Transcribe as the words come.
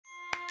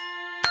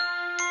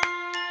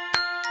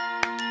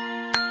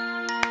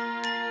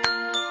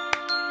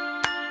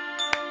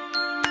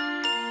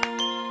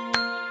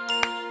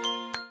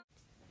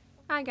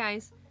Hi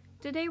guys,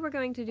 today we're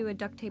going to do a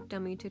duct tape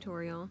dummy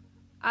tutorial.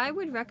 I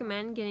would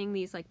recommend getting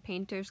these like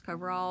painter's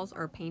coveralls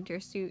or painter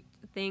suit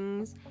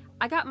things.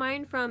 I got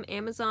mine from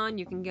Amazon,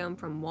 you can get them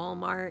from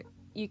Walmart,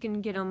 you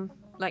can get them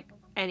like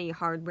any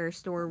hardware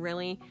store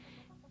really.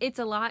 It's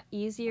a lot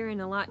easier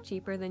and a lot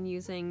cheaper than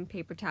using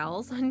paper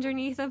towels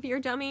underneath of your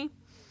dummy.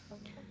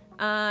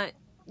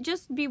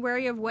 Just be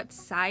wary of what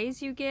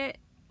size you get.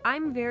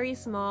 I'm very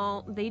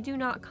small, they do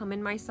not come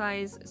in my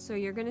size, so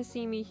you're gonna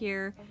see me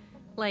here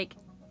like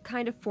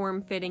kind of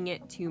form-fitting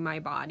it to my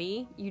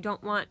body. You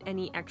don't want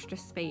any extra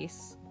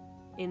space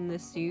in the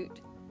suit,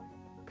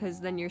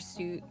 because then your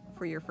suit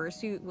for your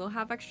fursuit will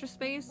have extra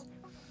space.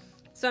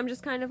 So I'm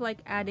just kind of like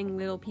adding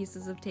little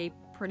pieces of tape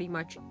pretty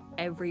much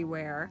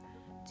everywhere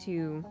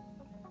to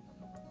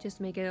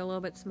just make it a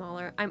little bit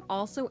smaller. I'm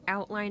also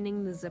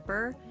outlining the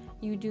zipper.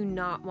 You do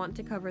not want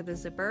to cover the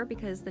zipper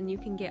because then you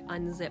can get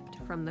unzipped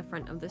from the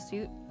front of the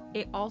suit.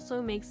 It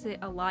also makes it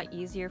a lot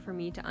easier for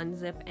me to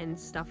unzip and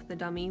stuff the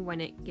dummy when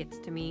it gets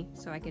to me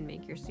so I can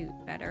make your suit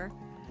better.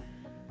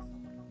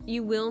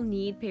 You will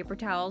need paper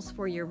towels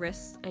for your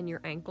wrists and your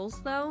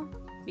ankles though,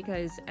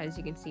 because as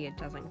you can see it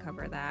doesn't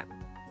cover that.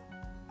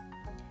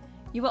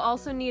 You will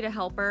also need a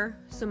helper,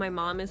 so my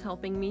mom is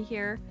helping me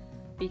here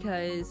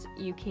because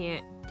you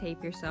can't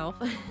tape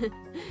yourself.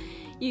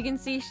 You can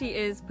see she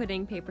is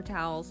putting paper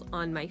towels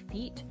on my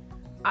feet.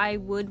 I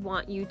would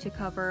want you to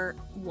cover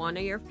one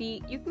of your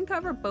feet. You can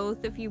cover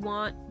both if you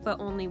want, but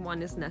only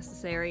one is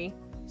necessary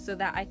so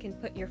that I can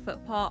put your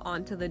foot paw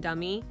onto the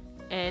dummy,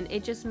 and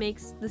it just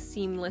makes the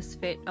seamless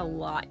fit a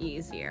lot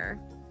easier.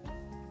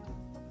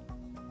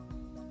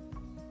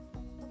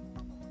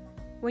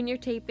 When you're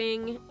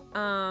taping,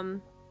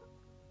 note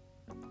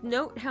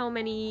how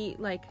many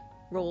like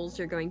rolls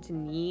you're going to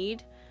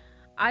need.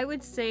 I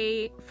would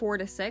say 4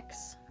 to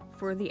 6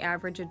 for the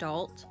average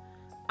adult.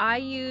 I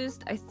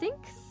used, I think,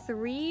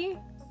 3,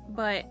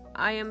 but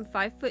I am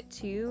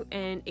 5'2"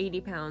 and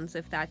 80 pounds,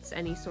 if that's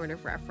any sort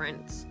of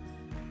reference.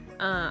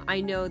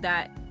 I know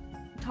that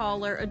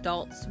taller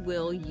adults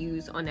will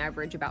use on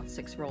average about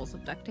 6 rolls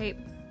of duct tape.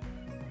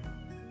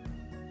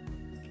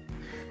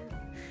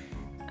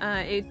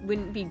 It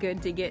wouldn't be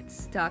good to get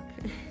stuck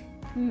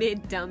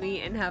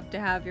mid-dummy and have to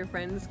have your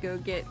friends go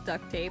get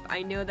duct tape.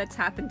 I know that's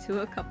happened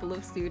to a couple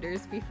of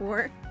suitors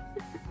before.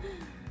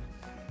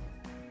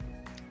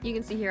 You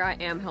can see here I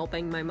am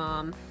helping my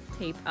mom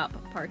tape up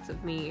parts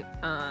of me.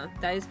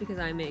 That is because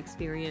I'm an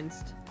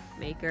experienced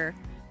maker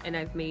and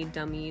I've made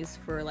dummies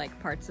for like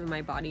parts of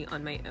my body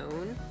on my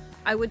own.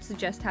 I would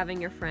suggest having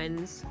your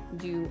friends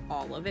do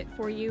all of it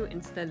for you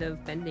instead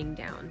of bending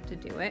down to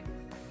do it.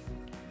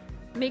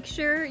 Make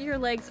sure your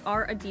legs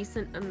are a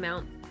decent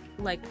amount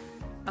like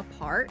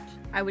apart.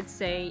 I would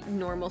say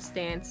normal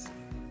stance,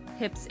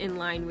 hips in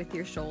line with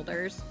your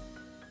shoulders.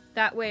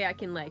 That way I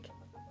can like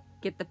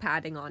get the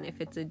padding on if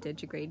it's a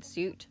digigrade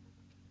suit.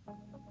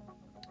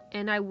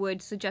 And I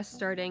would suggest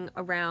starting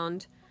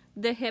around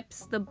the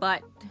hips, the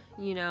butt,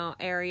 you know,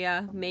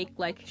 area. Make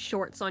like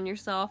shorts on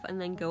yourself and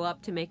then go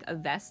up to make a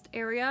vest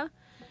area,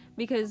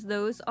 because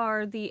those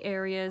are the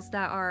areas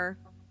that are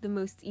the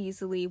most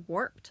easily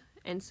warped,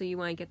 and so you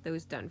want to get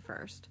those done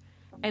first.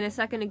 And a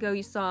second ago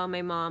you saw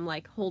my mom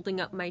like holding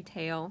up my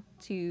tail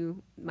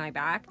to my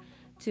back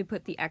to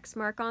put the X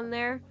mark on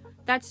there.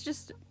 That's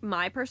just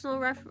my personal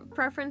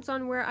preference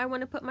on where I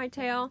want to put my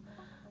tail.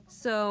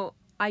 So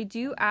I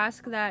do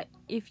ask that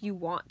if you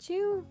want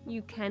to,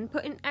 you can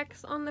put an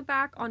X on the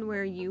back on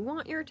where you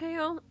want your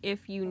tail,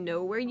 if you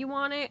know where you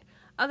want it.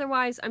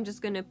 Otherwise, I'm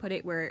just going to put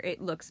it where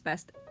it looks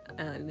best,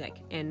 like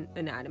in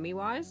anatomy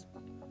wise.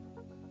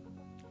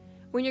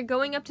 When you're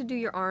going up to do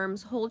your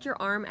arms, hold your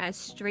arm as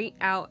straight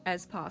out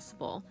as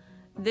possible.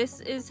 This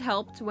is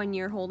helped when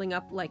you're holding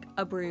up like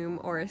a broom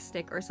or a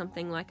stick or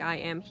something like I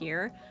am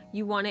here.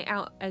 You want it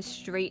out as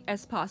straight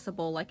as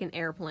possible like an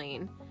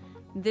airplane.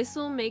 This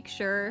will make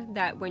sure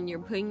that when you're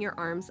putting your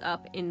arms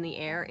up in the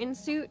air in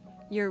suit,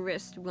 your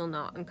wrist will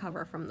not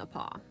uncover from the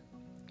paw.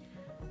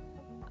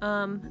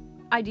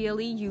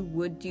 Ideally, you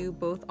would do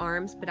both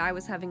arms, but I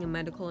was having a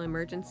medical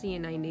emergency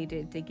and I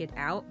needed to get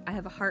out. I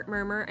have a heart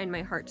murmur and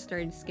my heart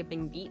started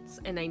skipping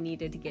beats and I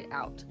needed to get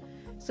out.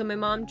 So my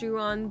mom drew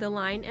on the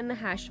line and the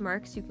hash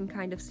marks you can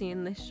kind of see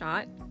in this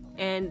shot,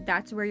 and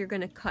that's where you're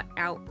going to cut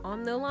out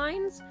on the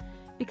lines,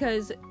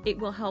 because it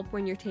will help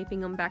when you're taping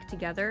them back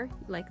together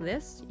like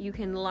this. You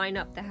can line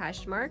up the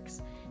hash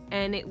marks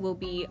and it will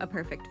be a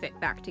perfect fit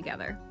back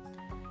together.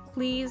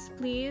 Please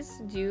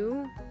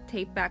do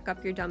tape back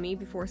up your dummy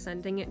before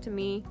sending it to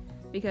me,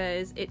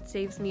 because it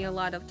saves me a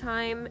lot of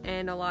time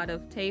and a lot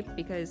of tape,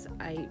 because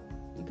I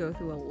go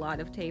through a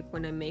lot of tape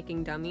when I'm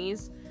making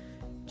dummies.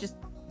 Just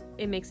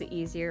it makes it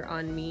easier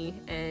on me,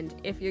 and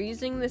if you're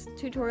using this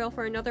tutorial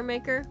for another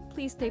maker,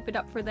 please tape it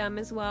up for them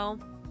as well.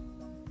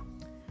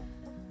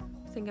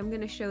 I think I'm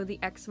gonna show the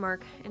X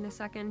mark in a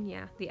second.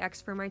 Yeah, the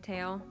X for my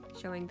tail,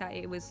 showing that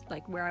it was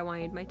like where I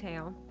wanted my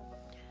tail.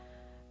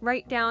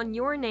 Write down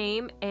your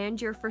name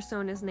and your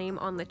fursona's name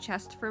on the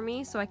chest for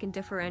me so I can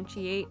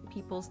differentiate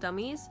people's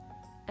dummies.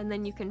 and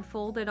then you can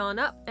fold it on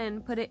up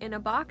and put it in a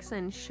box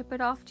and ship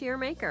it off to your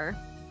maker.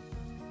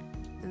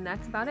 And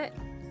that's about it.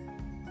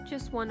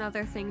 Just one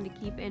other thing to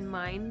keep in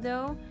mind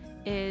though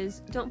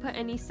is don't put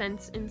any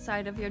scents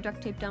inside of your duct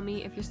tape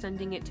dummy if you're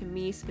sending it to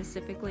me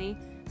specifically.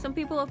 Some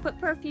people have put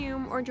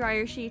perfume or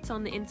dryer sheets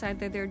on the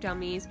inside of their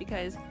dummies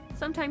because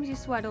sometimes you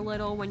sweat a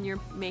little when you're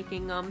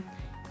making them.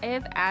 I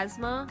have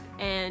asthma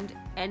and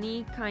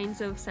any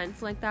kinds of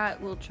scents like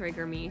that will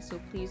trigger me,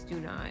 so please do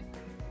not.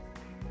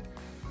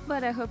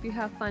 But I hope you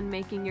have fun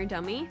making your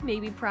dummy.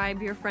 Maybe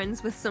bribe your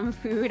friends with some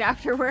food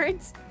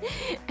afterwards.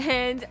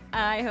 And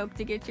I hope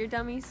to get your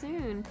dummy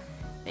soon.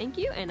 Thank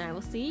you, and I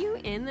will see you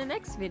in the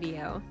next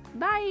video.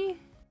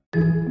 Bye!